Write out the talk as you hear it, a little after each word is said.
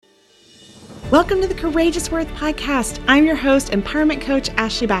Welcome to the Courageous Worth podcast. I'm your host, empowerment coach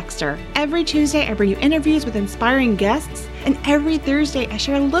Ashley Baxter. Every Tuesday, I bring you interviews with inspiring guests, and every Thursday, I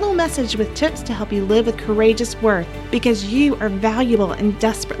share a little message with tips to help you live with courageous worth, because you are valuable and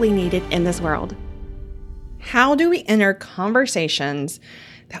desperately needed in this world. How do we enter conversations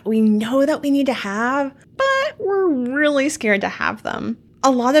that we know that we need to have, but we're really scared to have them? A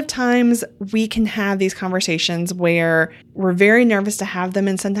lot of times we can have these conversations where we're very nervous to have them,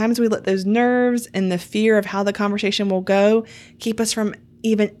 and sometimes we let those nerves and the fear of how the conversation will go keep us from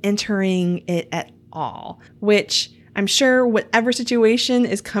even entering it at all, which I'm sure whatever situation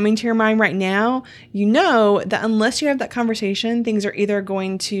is coming to your mind right now, you know that unless you have that conversation, things are either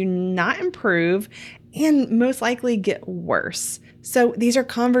going to not improve and most likely get worse. So these are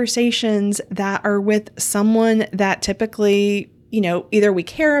conversations that are with someone that typically, either we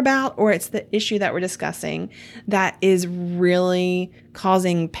care about or it's the issue that we're discussing that is really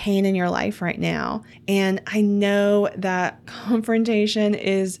causing pain in your life right now. And I know that confrontation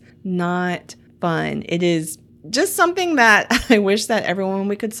is not fun. It is just something that I wish that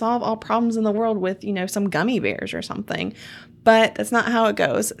we could solve all problems in the world with, some gummy bears or something. But that's not how it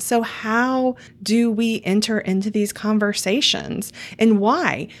goes. So how do we enter into these conversations, and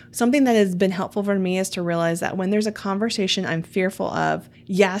why? Something that has been helpful for me is to realize that when there's a conversation I'm fearful of,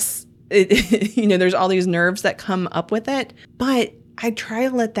 yes, there's all these nerves that come up with it, but I try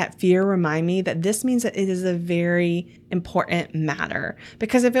to let that fear remind me that this means that it is a very important matter.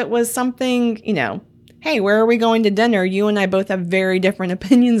 Because if it was something, hey, where are we going to dinner? You and I both have very different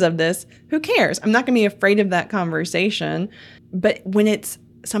opinions of this. Who cares? I'm not going to be afraid of that conversation. But when it's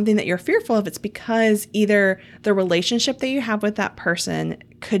something that you're fearful of, it's because either the relationship that you have with that person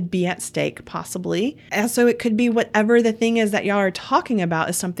could be at stake, possibly. And so it could be whatever the thing is that y'all are talking about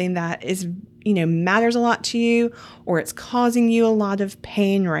is something that is, matters a lot to you, or it's causing you a lot of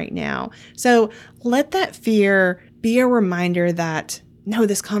pain right now. So let that fear be a reminder that no,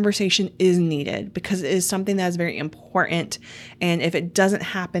 this conversation is needed because it is something that is very important. And if it doesn't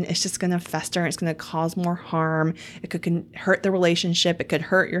happen, it's just going to fester. It's going to cause more harm. It could hurt the relationship. It could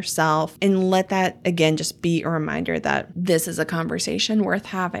hurt yourself. And let that, again, just be a reminder that this is a conversation worth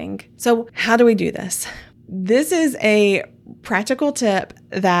having. So how do we do this? This is a practical tip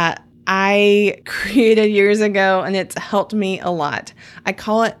that I created years ago, and it's helped me a lot. I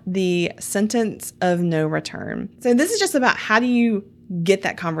call it the sentence of no return. So this is just about how do you get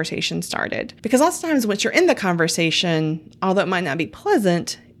that conversation started. Because lots of times once you're in the conversation, although it might not be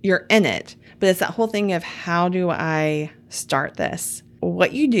pleasant, you're in it. But it's that whole thing of how do I start this?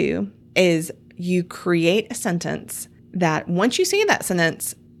 What you do is you create a sentence that once you see that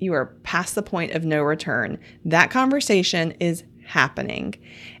sentence, you are past the point of no return. That conversation is happening.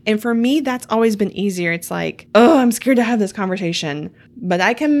 And for me, that's always been easier. It's like, oh, I'm scared to have this conversation, but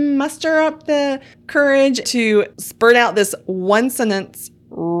I can muster up the courage to spurt out this one sentence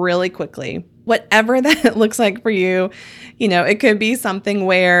really quickly. Whatever that looks like for you, it could be something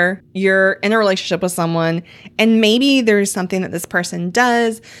where you're in a relationship with someone and maybe there's something that this person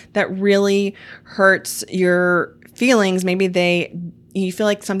does that really hurts your feelings. Maybe you feel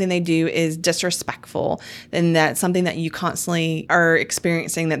like something they do is disrespectful, and that's something that you constantly are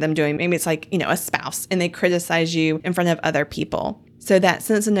experiencing that them doing. Maybe it's like, a spouse, and they criticize you in front of other people. So that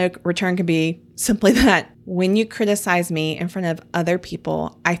sentence of no return could be simply that when you criticize me in front of other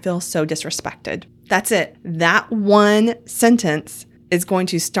people, I feel so disrespected. That's it. That one sentence is going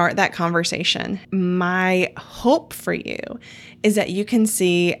to start that conversation. My hope for you is that you can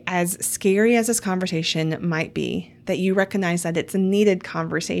see, as scary as this conversation might be, that you recognize that it's a needed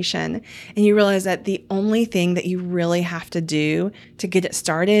conversation, and you realize that the only thing that you really have to do to get it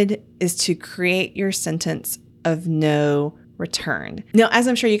started is to create your sentence of no return. Now, as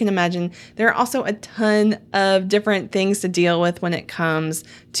I'm sure you can imagine, there are also a ton of different things to deal with when it comes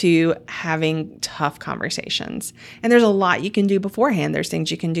to having tough conversations. And there's a lot you can do beforehand. There's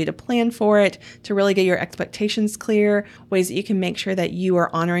things you can do to plan for it, to really get your expectations clear, ways that you can make sure that you are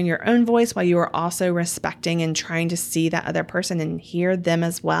honoring your own voice while you are also respecting and trying to see that other person and hear them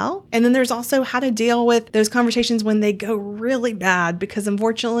as well. And then there's also how to deal with those conversations when they go really bad, because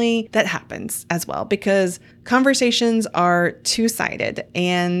unfortunately that happens as well, because conversations are two-sided,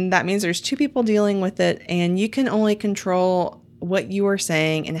 and that means there's two people dealing with it, and you can only control what you are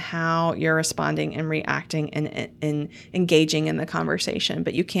saying and how you're responding and reacting and engaging in the conversation,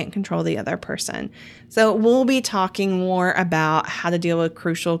 but you can't control the other person. So we'll be talking more about how to deal with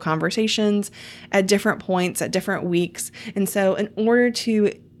crucial conversations at different points, at different weeks. And so in order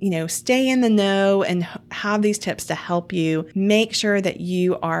to stay in the know and have these tips to help you, make sure that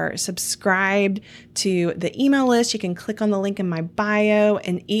you are subscribed to the email list. You can click on the link in my bio,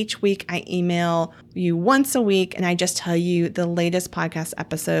 and each week I email you once a week, and I just tell you the latest podcast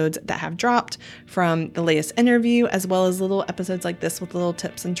episodes that have dropped from the latest interview, as well as little episodes like this with little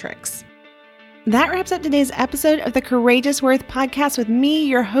tips and tricks. That wraps up today's episode of the Courageous Worth podcast with me,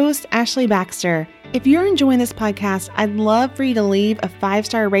 your host, Ashley Baxter. If you're enjoying this podcast, I'd love for you to leave a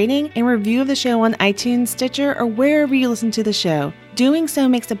 5-star rating and review of the show on iTunes, Stitcher, or wherever you listen to the show. Doing so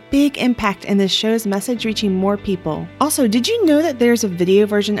makes a big impact in this show's message reaching more people. Also, did you know that there's a video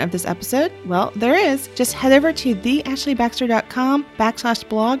version of this episode? Well, there is. Just head over to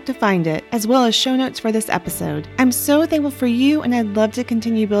theashleybaxter.com/blog to find it, as well as show notes for this episode. I'm so thankful for you, and I'd love to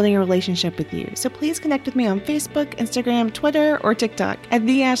continue building a relationship with you. So please connect with me on Facebook, Instagram, Twitter, or TikTok at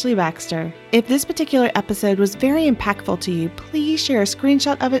 @theashleybaxter. If this particular episode was very impactful to you, please share a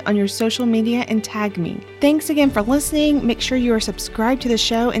screenshot of it on your social media and tag me. Thanks again for listening. Make sure you are subscribe to the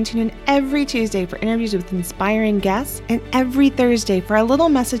show and tune in every Tuesday for interviews with inspiring guests, and every Thursday for a little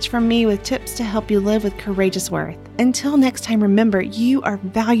message from me with tips to help you live with courageous worth. Until next time, remember, you are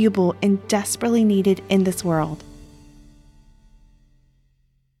valuable and desperately needed in this world.